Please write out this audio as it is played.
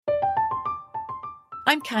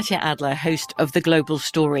I'm Katya Adler, host of The Global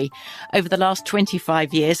Story. Over the last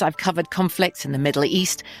 25 years, I've covered conflicts in the Middle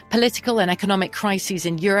East, political and economic crises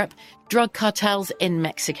in Europe, drug cartels in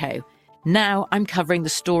Mexico. Now I'm covering the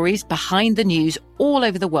stories behind the news all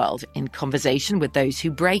over the world in conversation with those who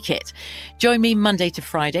break it. Join me Monday to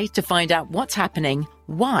Friday to find out what's happening,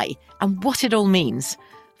 why, and what it all means.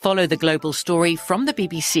 Follow The Global Story from the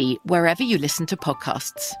BBC wherever you listen to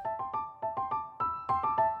podcasts.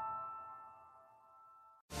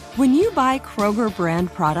 When you buy Kroger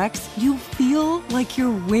brand products, you feel like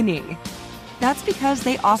you're winning. That's because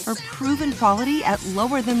they offer proven quality at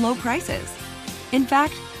lower than low prices. In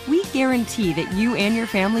fact, we guarantee that you and your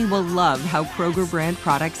family will love how Kroger brand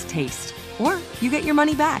products taste, or you get your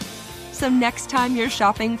money back. So next time you're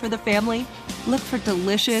shopping for the family, look for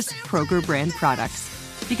delicious Kroger brand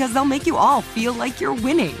products, because they'll make you all feel like you're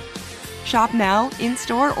winning. Shop now,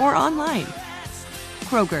 in-store, or online.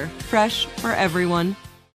 Kroger, fresh for everyone.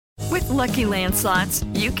 With Lucky Land Slots,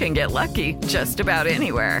 you can get lucky just about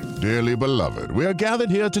anywhere. Dearly beloved, we are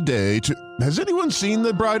gathered here today to... Has anyone seen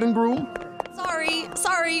the bride and groom?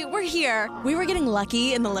 Sorry, we're here. We were getting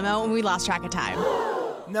lucky in the limo and we lost track of time.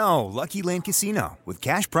 No, Lucky Land Casino, with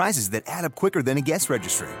cash prizes that add up quicker than a guest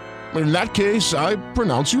registry. In that case, I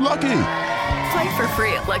pronounce you lucky. Play for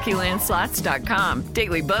free at LuckyLandSlots.com.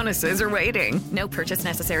 Daily bonuses are waiting. No purchase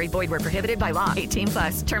necessary. Void where prohibited by law.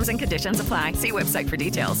 18+. Terms and conditions apply. See website for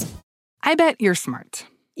details. I bet you're smart.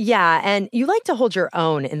 Yeah, and you like to hold your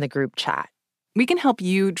own in the group chat. We can help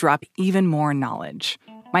you drop even more knowledge.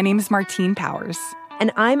 My name is Martine Powers.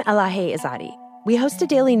 And I'm Elahe Izadi. We host a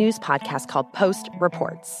daily news podcast called Post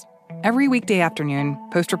Reports. Every weekday afternoon,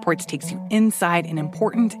 Post Reports takes you inside an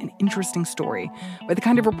important and interesting story with the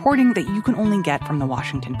kind of reporting that you can only get from the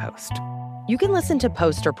Washington Post. You can listen to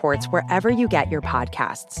Post Reports wherever you get your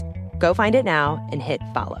podcasts. Go find it now and hit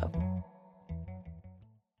follow.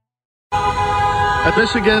 At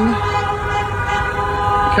Michigan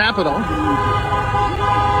Capitol,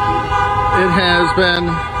 it has been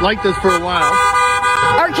like this for a while.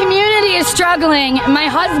 Our community is struggling. My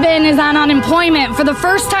husband is on unemployment for the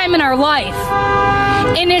first time in our life.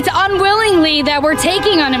 And it's unwillingly that we're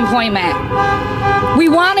taking unemployment. We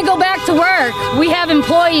want to go back to work. We have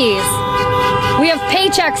employees. We have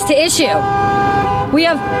paychecks to issue. We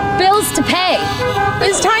have bills to pay.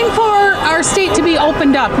 It's time for our state to be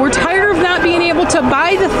opened up. We're tired of not being able to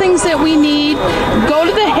buy the things that we need, go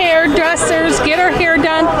to the hairdressers, get our hair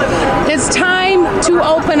done. It's time to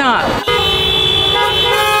open up.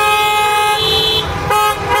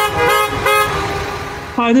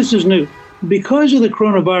 Hi, this is Newt. Because of the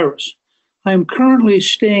coronavirus, I am currently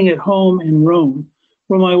staying at home in Rome,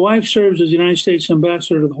 where my wife serves as the United States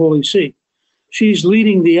ambassador to the Holy See. She's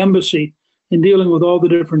leading the embassy in dealing with all the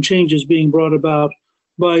different changes being brought about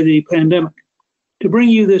by the pandemic. To bring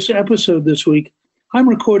you this episode this week, I'm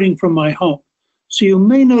recording from my home, so you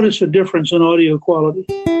may notice a difference in audio quality.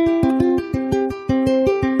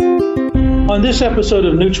 On this episode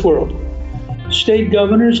of Newt's World, state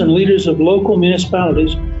governors and leaders of local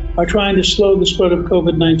municipalities are trying to slow the spread of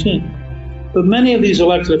COVID-19. But many of these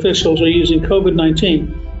elected officials are using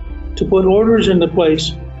COVID-19 to put orders into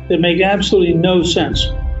place that make absolutely no sense,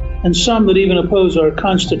 and some that even oppose our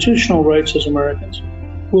constitutional rights as Americans.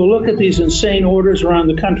 We'll look at these insane orders around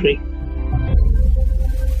the country.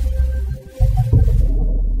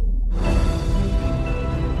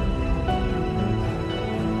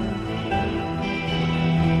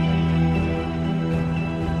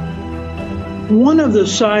 One of the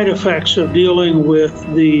side effects of dealing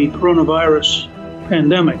with the coronavirus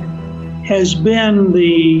pandemic has been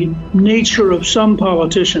the nature of some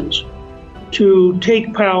politicians to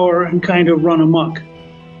take power and kind of run amok.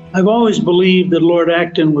 I've always believed that Lord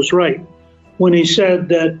Acton was right when he said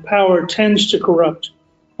that power tends to corrupt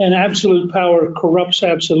and absolute power corrupts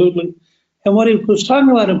absolutely. And what he was talking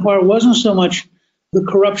about in part wasn't so much the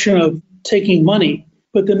corruption of taking money,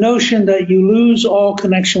 but the notion that you lose all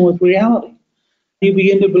connection with reality. You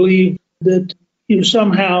begin to believe that you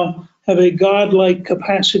somehow have a godlike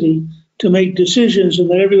capacity to make decisions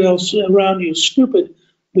and that everyone else around you is stupid,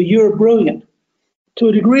 but you're brilliant. To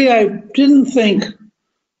a degree I didn't think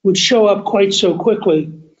would show up quite so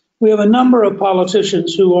quickly. We have a number of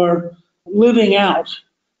politicians who are living out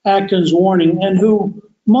Acton's warning and who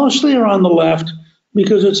mostly are on the left,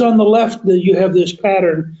 because it's on the left that you have this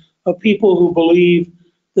pattern of people who believe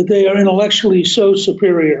that they are intellectually so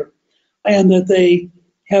superior and that they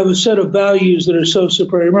have a set of values that are so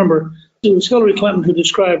superior. Remember, it was Hillary Clinton who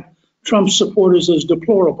described Trump's supporters as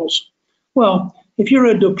deplorables. Well, if you're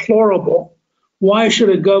a deplorable, why should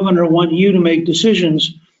a governor want you to make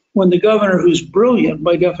decisions when the governor, who's brilliant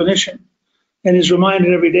by definition, and is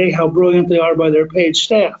reminded every day how brilliant they are by their paid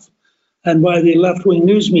staff and by the left-wing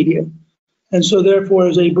news media. And so therefore,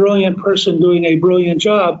 as a brilliant person doing a brilliant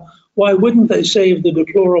job, why wouldn't they save the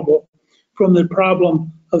deplorable from the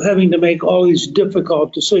problem of having to make all these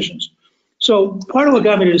difficult decisions? So part of what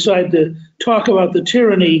got me to decide to talk about the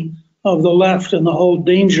tyranny of the left and the whole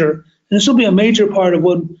danger, and this will be a major part of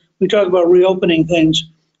when we talk about reopening things,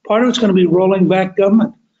 part of it's going to be rolling back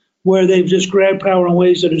government, where they've just grabbed power in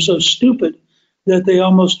ways that are so stupid that they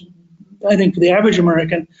almost, I think for the average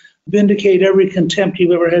American, vindicate every contempt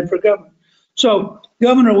you've ever had for government. So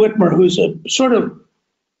Governor Whitmer, who's a sort of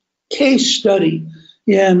case study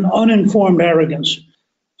in uninformed arrogance,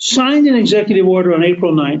 signed an executive order on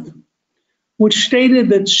April 9th, which stated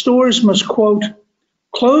that stores must, quote,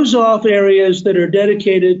 close off areas that are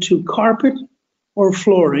dedicated to carpet or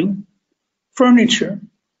flooring, furniture,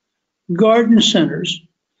 garden centers,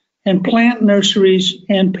 and plant nurseries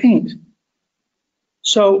and paint.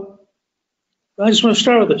 So I just want to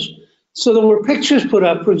start with this. So there were pictures put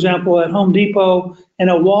up, for example, at Home Depot and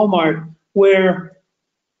at Walmart, where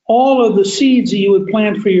all of the seeds that you would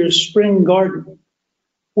plant for your spring garden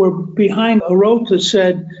were behind a rope that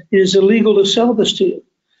said it is illegal to sell this to you,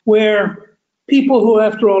 where people who,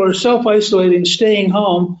 after all, are self-isolating, staying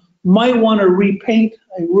home, might want to repaint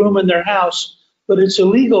a room in their house, but it's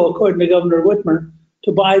illegal, according to Governor Whitmer,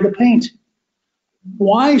 to buy the paint.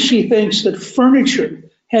 Why she thinks that furniture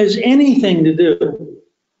has anything to do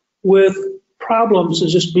with problems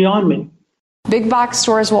is just beyond me. Big box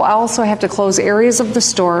stores will also have to close areas of the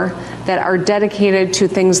store that are dedicated to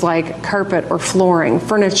things like carpet or flooring,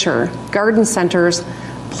 furniture, garden centers,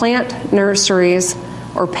 plant nurseries,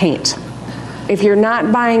 or paint. If you're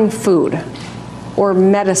not buying food or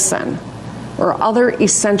medicine or other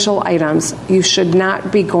essential items, you should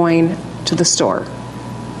not be going to the store.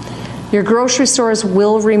 Your grocery stores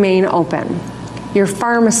will remain open. Your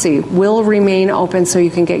pharmacy will remain open so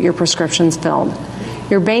you can get your prescriptions filled.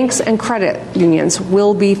 Your banks and credit unions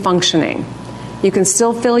will be functioning. You can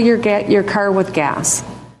still fill your car with gas.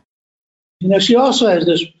 Now, she also has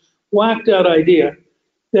this whacked out idea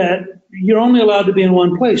that you're only allowed to be in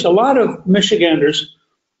one place. A lot of Michiganders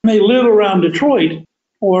may live around Detroit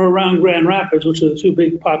or around Grand Rapids, which are the two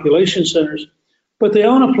big population centers, but they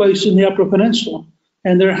own a place in the Upper Peninsula,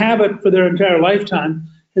 and their habit for their entire lifetime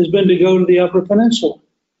has been to go to the Upper Peninsula.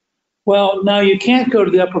 Well, now you can't go to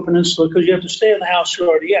the Upper Peninsula because you have to stay in the house you're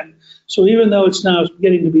already in. So even though it's now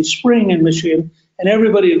getting to be spring in Michigan, and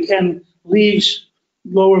everybody who can leaves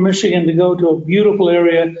lower Michigan to go to a beautiful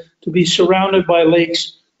area, to be surrounded by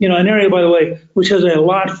lakes, you know, an area, by the way, which has a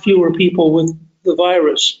lot fewer people with the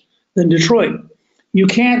virus than Detroit. You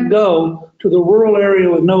can't go to the rural area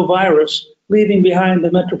with no virus, leaving behind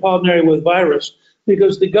the metropolitan area with virus,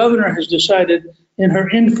 because the governor has decided in her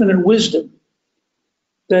infinite wisdom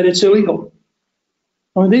that it's illegal.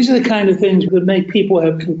 I mean, these are the kind of things that make people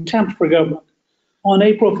have contempt for government. On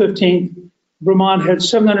April 15th, Vermont had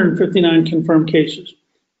 759 confirmed cases.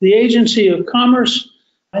 The Agency of Commerce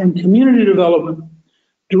and Community Development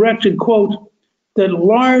directed, quote, that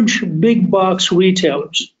large big box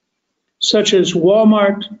retailers, such as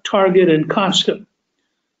Walmart, Target, and Costco,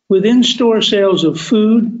 with in-store sales of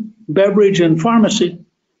food, beverage, and pharmacy,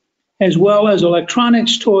 as well as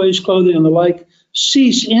electronics, toys, clothing, and the like,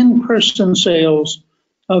 cease in-person sales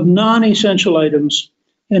of non-essential items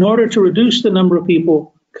in order to reduce the number of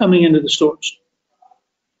people coming into the stores.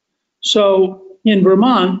 So in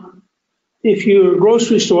Vermont, if you're a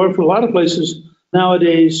grocery store, for a lot of places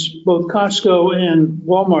nowadays, both Costco and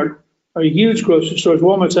Walmart are huge grocery stores.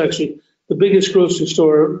 Walmart's actually the biggest grocery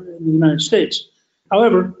store in the United States.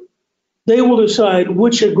 However, they will decide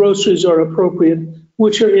which groceries are appropriate,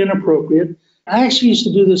 which are inappropriate. I actually used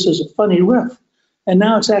to do this as a funny riff, and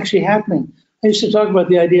now it's actually happening. I used to talk about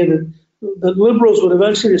the idea that the liberals would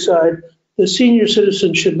eventually decide that senior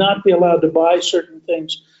citizens should not be allowed to buy certain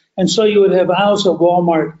things, and so you would have aisles of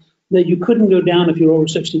Walmart that you couldn't go down if you were over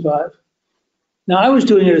 65. Now, I was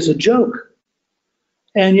doing it as a joke,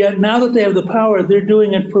 and yet now that they have the power, they're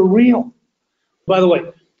doing it for real. By the way,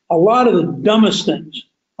 a lot of the dumbest things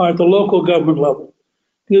are at the local government level,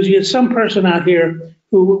 because you get some person out here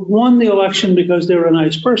who won the election because they were a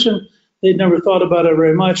nice person. They'd never thought about it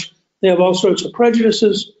very much. They have all sorts of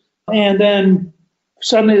prejudices, and then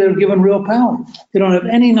suddenly they're given real power. They don't have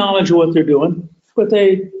any knowledge of what they're doing, but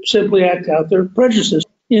they simply act out their prejudices.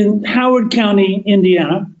 In Howard County,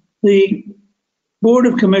 Indiana, the Board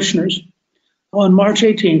of Commissioners on March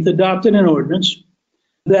 18th adopted an ordinance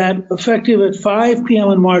that, effective at 5 p.m.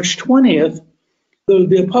 on March 20th, there would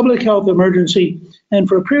be a public health emergency, and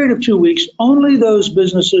for a period of 2 weeks, only those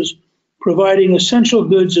businesses providing essential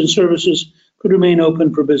goods and services could remain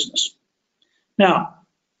open for business. Now,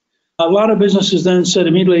 a lot of businesses then said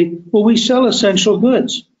immediately, well, we sell essential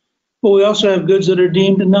goods, but we also have goods that are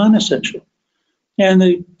deemed non-essential. And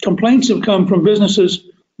the complaints have come from businesses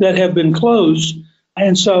that have been closed.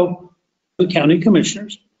 And so the county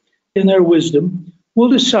commissioners, in their wisdom, will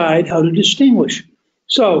decide how to distinguish.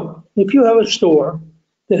 So if you have a store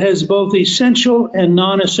that has both essential and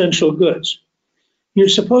non-essential goods, you're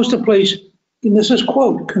supposed to place, and this is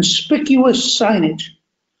quote, conspicuous signage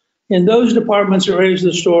in those departments or areas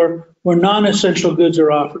of the store where non-essential goods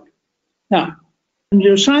are offered. Now,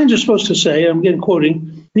 your signs are supposed to say, I'm again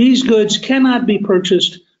quoting, these goods cannot be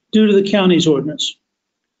purchased due to the county's ordinance.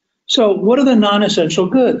 So what are the non-essential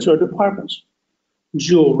goods or departments?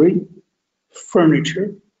 Jewelry,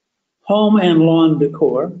 furniture, home and lawn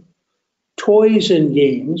decor, toys and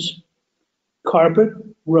games, carpet,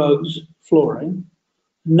 rugs, flooring,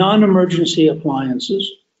 non-emergency appliances,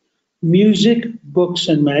 music, books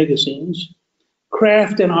and magazines,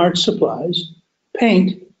 craft and art supplies,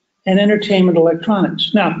 paint, and entertainment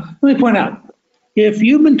electronics. Now, let me point out, if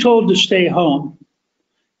you've been told to stay home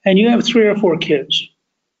and you have 3 or 4 kids,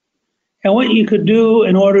 and what you could do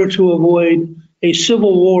in order to avoid a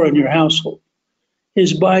civil war in your household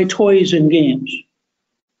is buy toys and games.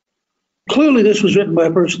 Clearly, this was written by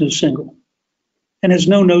a person who's single and has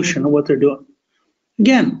no notion of what they're doing.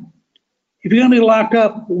 Again, if you're going to be locked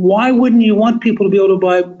up, why wouldn't you want people to be able to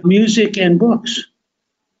buy music and books?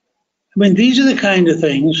 I mean, these are the kind of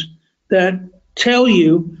things that tell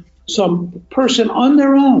you some person on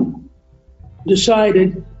their own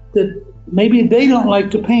decided that maybe they don't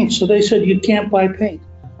like to paint, so they said you can't buy paint.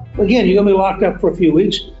 Again, you're going to be locked up for a few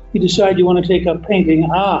weeks. You decide you want to take up painting.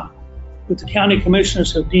 But the county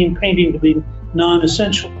commissioners have deemed painting to be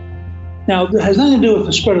non-essential. Now, it has nothing to do with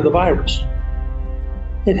the spread of the virus.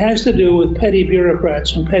 It has to do with petty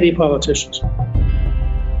bureaucrats and petty politicians.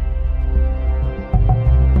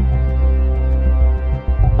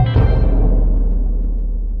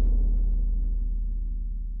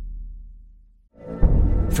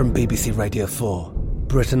 From BBC Radio 4,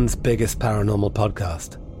 Britain's biggest paranormal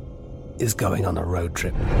podcast is going on a road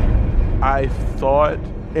trip. I thought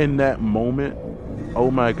in that moment,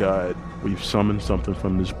 oh my God, we've summoned something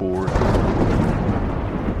from this board.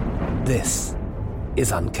 This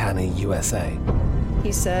is Uncanny USA.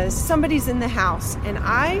 He says, somebody's in the house, and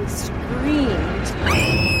I screamed.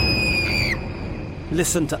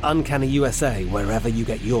 Listen to Uncanny USA wherever you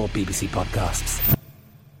get your BBC podcasts,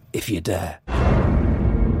 if you dare.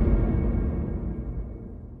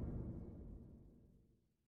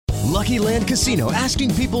 Lucky Land Casino,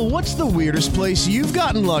 asking people, what's the weirdest place you've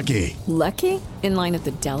gotten lucky? Lucky? In line at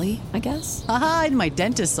the deli, I guess? Aha, in my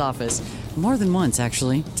dentist's office. More than once,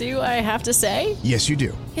 actually. Do I have to say? Yes, you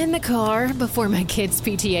do. In the car before my kids'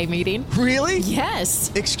 PTA meeting. Really? Yes.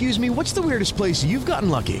 Excuse me, what's the weirdest place you've gotten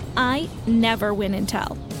lucky? I never win and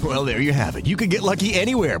tell. Well, there you have it. You can get lucky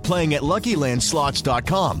anywhere, playing at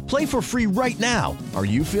LuckyLandSlots.com. Play for free right now. Are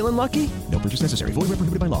you feeling lucky? No purchase necessary. Void where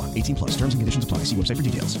prohibited by law. 18+. Terms and conditions apply. See website for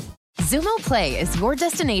details. Xumo Play is your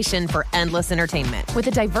destination for endless entertainment. With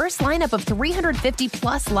a diverse lineup of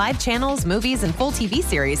 350-plus live channels, movies, and full TV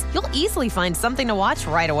series, you'll easily find something to watch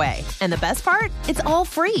right away. And the best part? It's all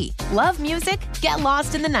free. Love music? Get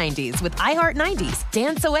lost in the 90s with iHeart 90s,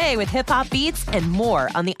 dance away with hip-hop beats, and more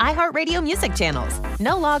on the iHeartRadio music channels.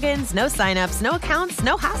 No logins, no signups, no accounts,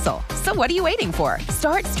 no hassle. So what are you waiting for?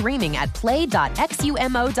 Start streaming at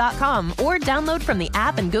play.xumo.com or download from the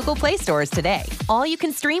app and Google Play stores today. All you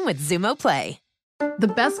can stream with Xumo Play. The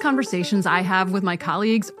best conversations I have with my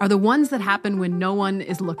colleagues are the ones that happen when no one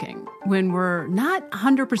is looking, when we're not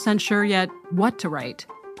 100% sure yet what to write.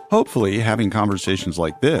 Hopefully, having conversations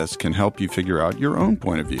like this can help you figure out your own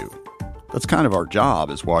point of view. That's kind of our job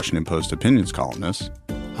as Washington Post opinions columnists.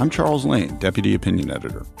 I'm Charles Lane, Deputy Opinion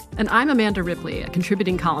Editor. And I'm Amanda Ripley, a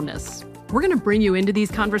contributing columnist. We're going to bring you into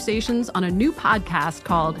these conversations on a new podcast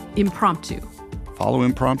called Impromptu. Follow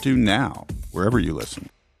Impromptu now, wherever you listen.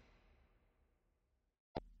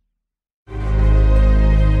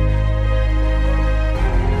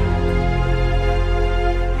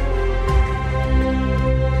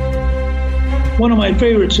 One of my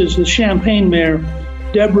favorites is the Champaign Mayor,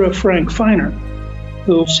 Deborah Frank Feiner,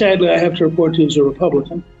 who sadly I have to report to is a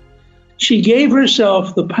Republican. She gave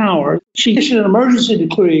herself the power. She issued an emergency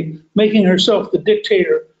decree making herself the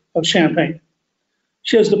dictator of Champaign.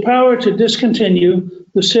 She has the power to discontinue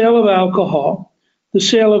the sale of alcohol, the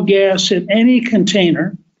sale of gas in any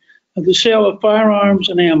container, the sale of firearms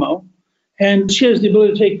and ammo, and she has the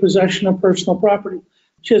ability to take possession of personal property.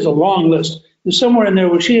 She has a long list. There's somewhere in there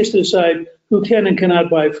where she has to decide who can and cannot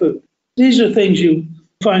buy food. These are things you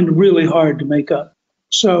find really hard to make up.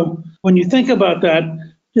 So when you think about that,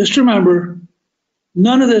 just remember,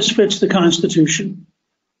 none of this fits the Constitution.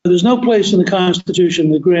 There's no place in the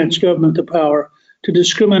Constitution that grants government the power to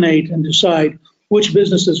discriminate and decide which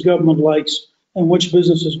businesses government likes and which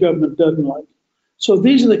businesses government doesn't like. So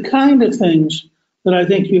these are the kind of things that I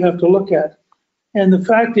think you have to look at. And the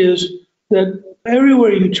fact is that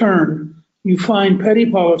everywhere you turn, you find petty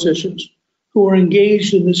politicians who are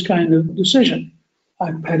engaged in this kind of decision.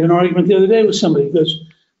 I had an argument the other day with somebody because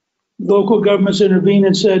local governments intervened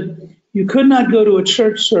and said you could not go to a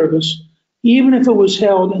church service even if it was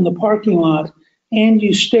held in the parking lot and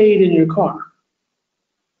you stayed in your car.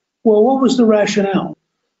 Well, what was the rationale?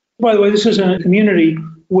 By the way, this is in a community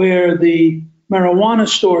where the marijuana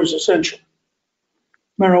store is essential.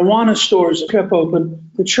 Marijuana stores are kept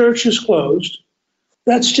open. The church is closed.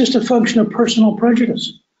 That's just a function of personal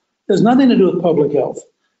prejudice. There's nothing to do with public health.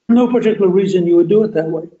 No particular reason you would do it that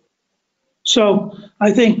way. So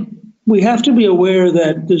I think we have to be aware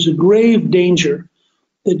that there's a grave danger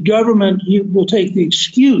that government will take the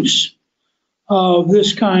excuse of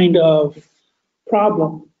this kind of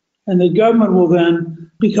problem, and the government will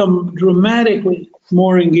then become dramatically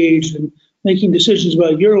more engaged in making decisions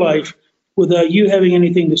about your life without you having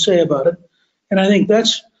anything to say about it. And I think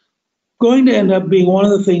that's going to end up being one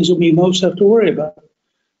of the things that we most have to worry about.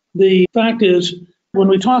 The fact is, when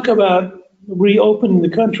we talk about reopening the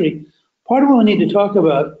country, part of what we need to talk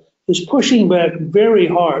about is pushing back very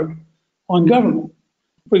hard on government.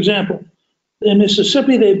 For example, in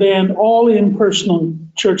Mississippi, they banned all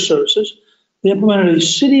in-person church services. They implemented a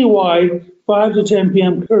citywide 5 to 10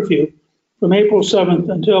 p.m. curfew from April 7th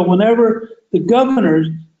until whenever the governor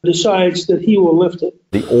decides that he will lift it.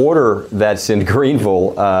 The order that's in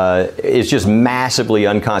Greenville is just massively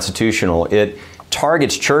unconstitutional. It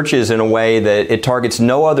targets churches in a way that it targets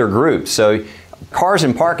no other group. So cars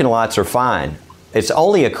in parking lots are fine. It's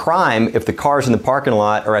only a crime if the cars in the parking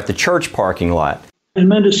lot are at the church parking lot. In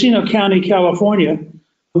Mendocino County, California,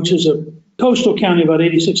 which is a coastal county, about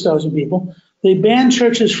 86,000 people, they banned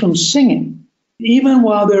churches from singing, even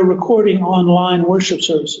while they're recording online worship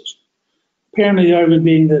services. Apparently the argument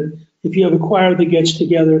being that if you have a choir that gets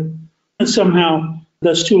together, and somehow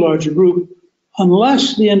that's too large a group,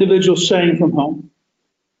 unless the individual sang from home.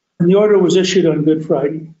 And the order was issued on Good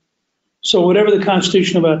Friday. So whatever the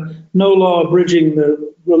Constitution about no law abridging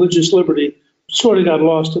the religious liberty sort of got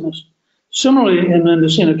lost in this. Similarly, in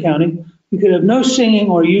Mendocino County, you could have no singing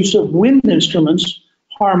or use of wind instruments,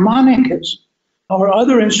 harmonicas, or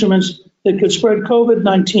other instruments that could spread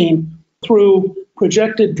COVID-19 through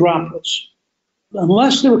projected droplets,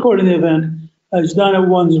 unless the recording of the event is done at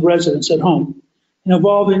one's residence at home, and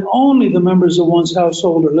involving only the members of one's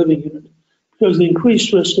household or living unit, because of the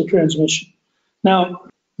increased risk of transmission. Now,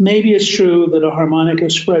 maybe it's true that a harmonica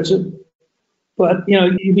spreads it, but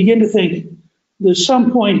you begin to think there's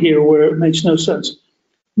some point here where it makes no sense.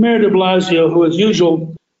 Mayor de Blasio, who as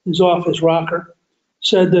usual is off his rocker,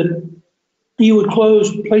 said that he would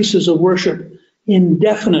close places of worship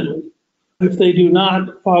indefinitely if they do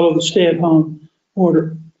not follow the stay-at-home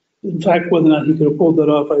order. In fact, whether or not he could have pulled that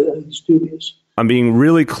off, it's dubious. I'm being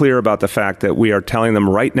really clear about the fact that we are telling them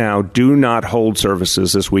right now, do not hold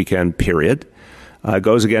services this weekend, period. It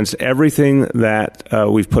goes against everything that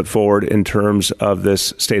we've put forward in terms of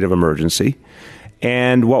this state of emergency.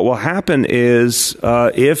 And what will happen is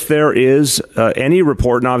if there is any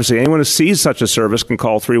report, and obviously anyone who sees such a service can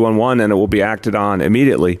call 311 and it will be acted on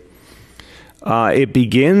immediately. It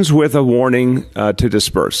begins with a warning to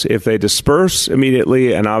disperse. If they disperse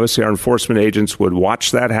immediately, and obviously our enforcement agents would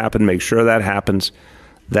watch that happen, make sure that happens,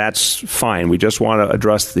 that's fine. We just want to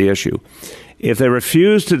address the issue. If they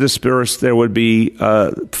refuse to disperse, there would be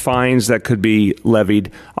fines that could be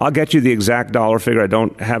levied. I'll get you the exact dollar figure. I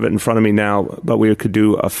don't have it in front of me now, but we could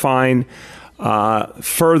do a fine.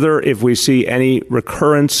 Further, if we see any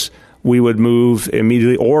recurrence, we would move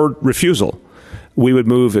immediately, or refusal. We would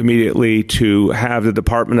move immediately to have the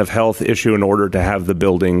Department of Health issue an order to have the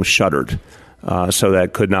building shuttered so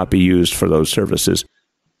that could not be used for those services.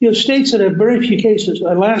 You have states that have very few cases.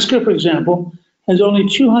 Alaska, for example, has only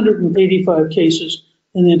 285 cases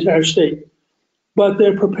in the entire state. But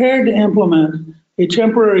they're prepared to implement a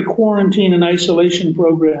temporary quarantine and isolation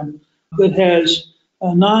program that has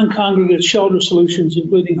non-congregate shelter solutions,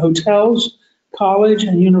 including hotels, college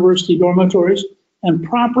and university dormitories, and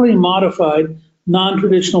properly modified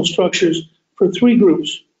non-traditional structures for three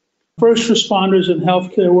groups: first responders and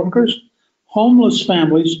healthcare workers, homeless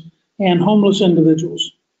families, and homeless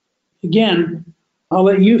individuals. Again, I'll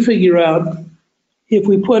let you figure out if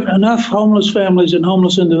we put enough homeless families and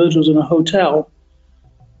homeless individuals in a hotel,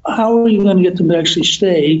 how are you going to get them to actually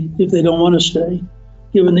stay if they don't want to stay,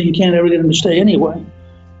 given that you can't ever get them to stay anyway?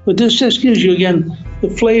 But this just gives you, again, the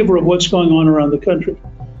flavor of what's going on around the country.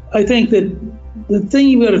 I think that the thing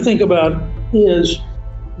you've got to think about is,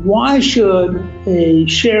 why should a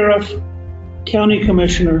sheriff, county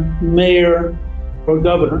commissioner, mayor, or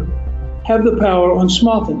governor have the power on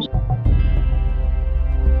small things?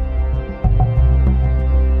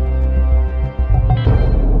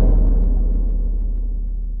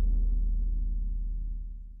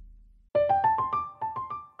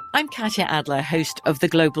 I'm Katya Adler, host of The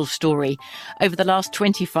Global Story. Over the last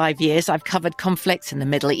 25 years, I've covered conflicts in the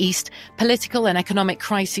Middle East, political and economic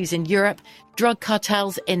crises in Europe, drug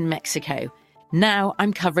cartels in Mexico. Now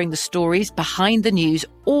I'm covering the stories behind the news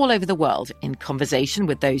all over the world in conversation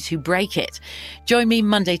with those who break it. Join me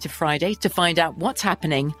Monday to Friday to find out what's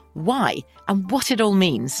happening, why, and what it all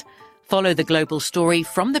means. Follow The Global Story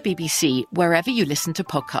from the BBC wherever you listen to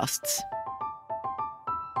podcasts.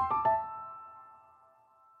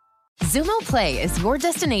 Xumo Play is your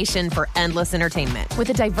destination for endless entertainment. With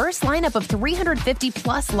a diverse lineup of 350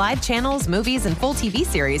 plus live channels, movies, and full TV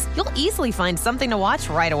series, you'll easily find something to watch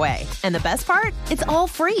right away. And the best part? It's all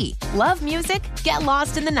free. Love music? Get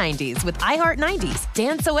lost in the 90s with iHeart 90s,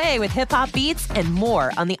 dance away with hip-hop beats, and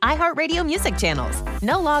more on the iHeartRadio music channels.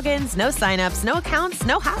 No logins, no signups, no accounts,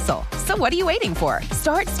 no hassle. So what are you waiting for?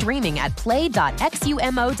 Start streaming at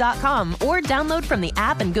play.xumo.com or download from the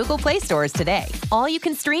app and Google Play stores today. All you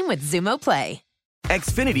can stream with Xumo Play.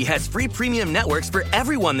 Xfinity has free premium networks for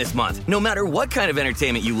everyone this month, no matter what kind of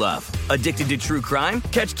entertainment you love. Addicted to true crime?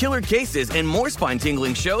 Catch killer cases and more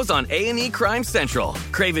spine-tingling shows on A&E Crime Central.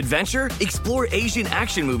 Crave adventure? Explore Asian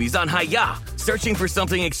action movies on Hi-Ya. Searching for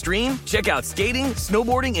something extreme? Check out skating,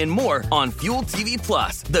 snowboarding, and more on Fuel TV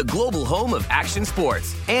Plus, the global home of action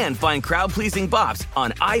sports. And find crowd-pleasing bops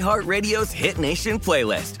on iHeartRadio's Hit Nation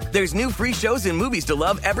playlist. There's new free shows and movies to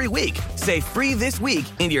love every week. Say free this week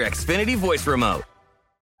in your Xfinity voice remote.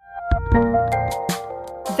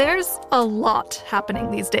 There's a lot happening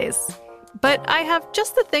these days, but I have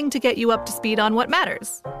just the thing to get you up to speed on what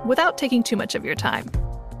matters without taking too much of your time.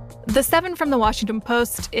 The 7 from the Washington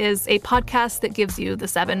Post is a podcast that gives you the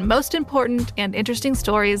 7 most important and interesting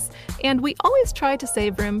stories, and we always try to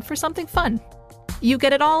save room for something fun. You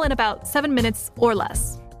get it all in about 7 minutes or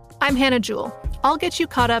less. I'm Hannah Jewell. I'll get you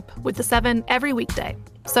caught up with the 7 every weekday.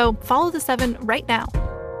 So follow the 7 right now.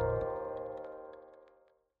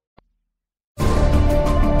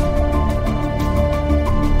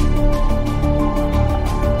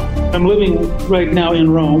 I'm living right now in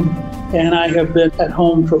Rome, and I have been at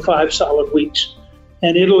home for 5 solid weeks.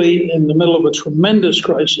 And Italy, in the middle of a tremendous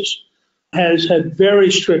crisis, has had very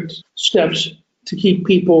strict steps to keep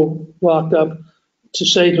people locked up, to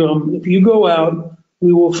say to them, if you go out,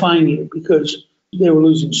 we will fine you, because they were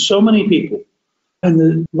losing so many people. And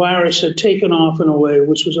the virus had taken off in a way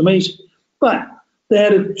which was amazing. But they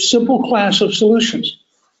had a simple class of solutions: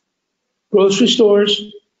 grocery stores,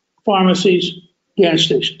 pharmacies, gas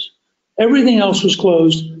stations. Everything else was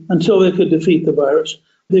closed until they could defeat the virus.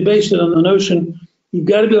 They based it on the notion you've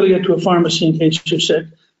got to be able to get to a pharmacy in case you're sick.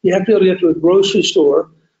 You have to be able to get to a grocery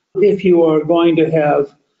store if you are going to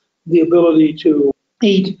have the ability to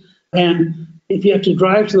eat. And if you have to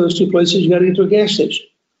drive to those 2 places, you got to get to a gas station.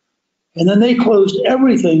 And then they closed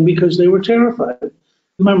everything because they were terrified.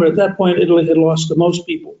 Remember, at that point, Italy had lost the most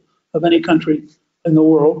people of any country in the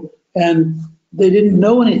world, and they didn't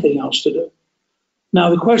know anything else to do. Now,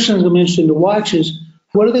 the question that's interesting to watch is,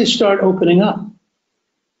 what do they start opening up?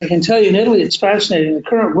 I can tell you in Italy, it's fascinating. The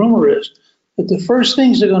current rumor is that the first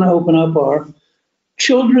things they're going to open up are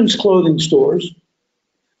children's clothing stores,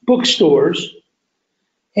 bookstores,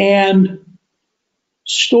 and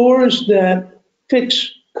stores that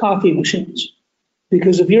fix coffee machines.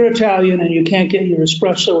 Because if you're Italian and you can't get your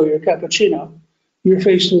espresso or your cappuccino, you're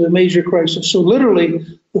faced with a major crisis. So literally,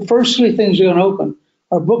 the first 3 things are going to open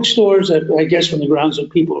are bookstores that, I guess, on the grounds of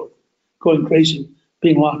people are going crazy,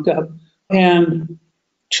 being locked up, and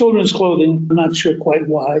children's clothing, I'm not sure quite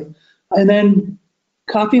why, and then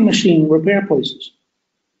coffee machine repair places.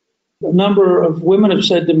 A number of women have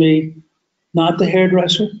said to me, not the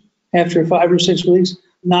hairdresser after 5 or 6 weeks,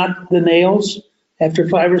 not the nails after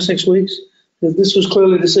 5 or 6 weeks. This was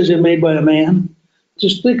clearly a decision made by a man.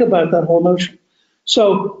 Just think about that whole notion.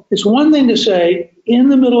 So it's one thing to say, in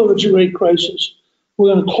the middle of a great crisis,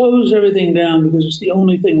 we're going to close everything down because it's the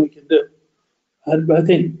only thing we can do. I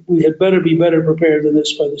think we had better be better prepared than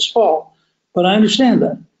this by this fall. But I understand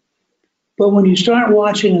that. But when you start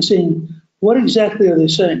watching and seeing, what exactly are they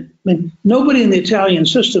saying? I mean, nobody in the Italian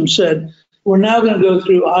system said, we're now going to go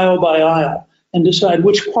through aisle by aisle and decide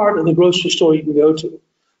which part of the grocery store you can go to.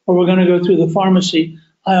 or we're going to go through the pharmacy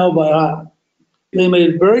aisle by aisle. They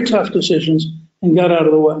made very tough decisions and got out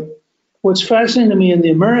of the way. What's fascinating to me in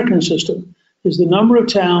the American system is the number of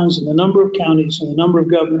towns and the number of counties and the number of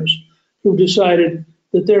governors who've decided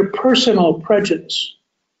that their personal prejudice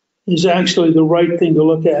is actually the right thing to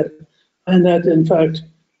look at, and that, in fact,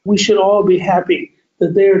 we should all be happy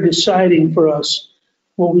that they are deciding for us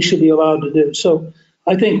what we should be allowed to do. So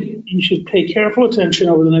I think you should pay careful attention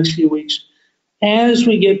over the next few weeks as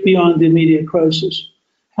we get beyond the immediate crisis.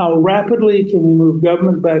 How rapidly can we move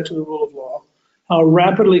government back to the rule of law? How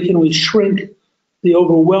rapidly can we shrink the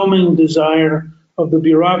overwhelming desire of the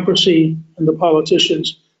bureaucracy and the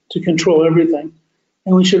politicians to control everything?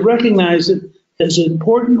 And we should recognize that as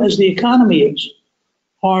important as the economy is,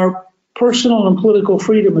 our personal and political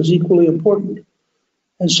freedom is equally important.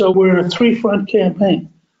 And so we're in a three-front campaign.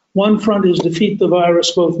 One front is defeat the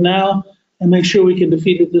virus both now and make sure we can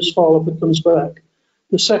defeat it this fall if it comes back.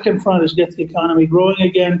 The second front is get the economy growing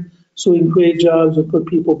again so we can create jobs and put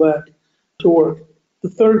people back to work. The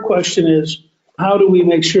third question is, how do we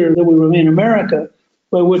make sure that we remain America,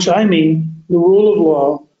 by which I mean the rule of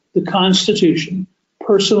law, the Constitution,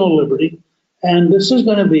 personal liberty. And this is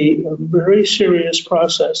going to be a very serious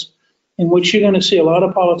process in which you're going to see a lot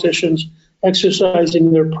of politicians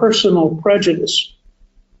exercising their personal prejudice,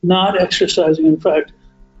 not exercising, in fact,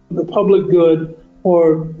 the public good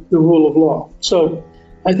or the rule of law. So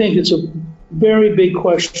I think it's a very big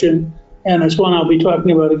question, and it's one I'll be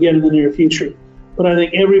talking about again in the near future. But I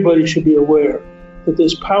think everybody should be aware that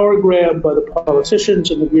this power grab by the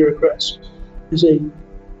politicians and the bureaucrats is a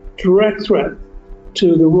direct threat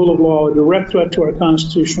to the rule of law, a direct threat to our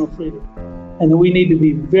constitutional freedom, and that we need to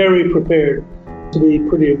be very prepared to be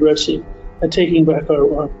pretty aggressive at taking back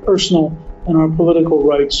our personal and our political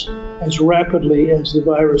rights as rapidly as the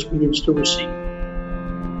virus begins to recede.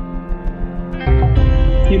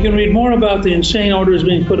 You can read more about the insane orders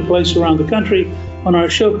being put in place around the country on our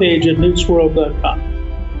show page at newtsworld.com.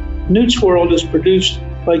 Newt's World is produced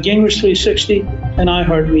by Gingrich 360 and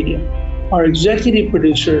iHeartMedia. Our executive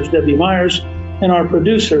producer is Debbie Myers, and our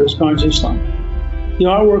producer is Garnes Islam. The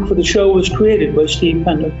artwork for the show was created by Steve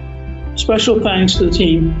Pender. Special thanks to the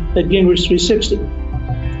team at Gingrich 360.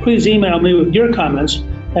 Please email me with your comments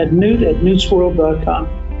at newt@newtsworld.com.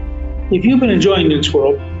 If you've been enjoying Newt's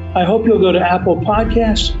World, I hope you'll go to Apple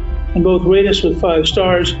Podcasts and both rate us with 5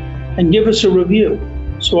 stars and give us a review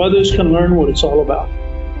so others can learn what it's all about.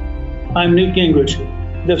 I'm Newt Gingrich.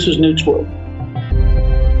 This is Newt's World.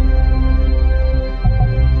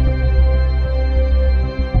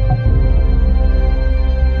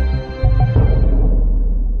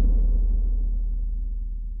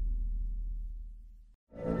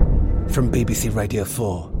 From BBC Radio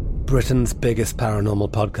 4, Britain's biggest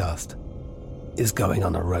paranormal podcast is going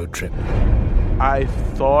on a road trip. I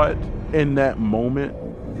thought in that moment,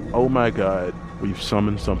 oh my God, we've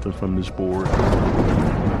summoned something from this board.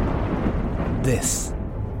 This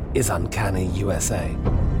is Uncanny USA.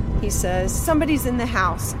 He says, somebody's in the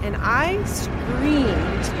house, and I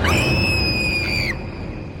screamed.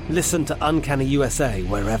 Listen to Uncanny USA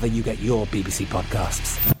wherever you get your BBC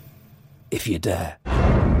podcasts, if you dare.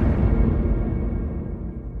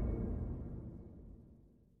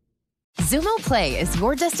 Xumo Play is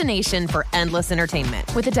your destination for endless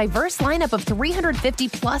entertainment. With a diverse lineup of 350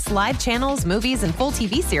 plus live channels, movies, and full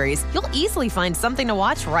TV series, you'll easily find something to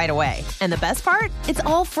watch right away. And the best part? It's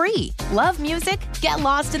all free. Love music? Get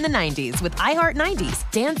lost in the 90s with iHeart 90s,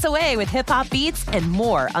 dance away with hip-hop beats, and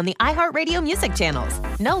more on the iHeartRadio music channels.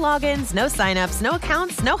 No logins, no signups, no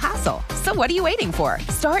accounts, no hassle. So what are you waiting for?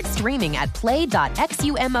 Start streaming at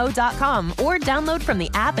play.xumo.com or download from the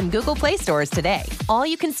app and Google Play stores today. All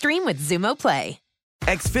you can stream with Xumo Play.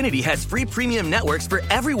 Xfinity has free premium networks for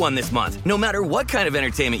everyone this month, no matter what kind of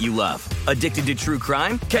entertainment you love. Addicted to true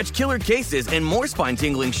crime? Catch killer cases and more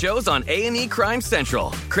spine-tingling shows on A&E Crime Central.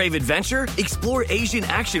 Crave adventure? Explore Asian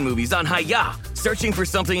action movies on Hi-YAH. Searching for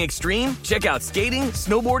something extreme? Check out skating,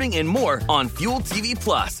 snowboarding, and more on Fuel TV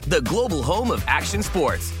Plus, the global home of action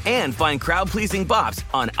sports. And find crowd-pleasing bops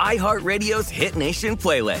on iHeartRadio's Hit Nation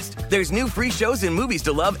playlist. There's new free shows and movies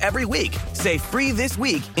to love every week. Say free this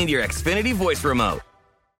week in your Xfinity voice remote.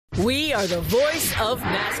 We are the voice of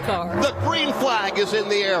NASCAR. The green flag is in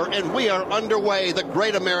the air, and we are underway. The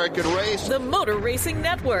Great American Race. The Motor Racing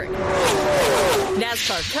Network.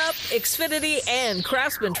 NASCAR Cup, Xfinity, and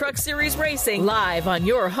Craftsman Truck Series Racing live on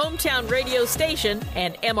your hometown radio station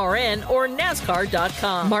and MRN or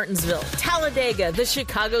NASCAR.com. Martinsville, Talladega, the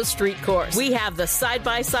Chicago Street Course. We have the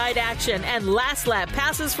side-by-side action and last lap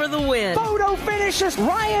passes for the win. Photo finishes.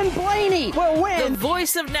 Ryan Blaney will win. The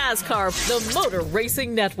voice of NASCAR, the Motor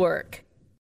Racing Network.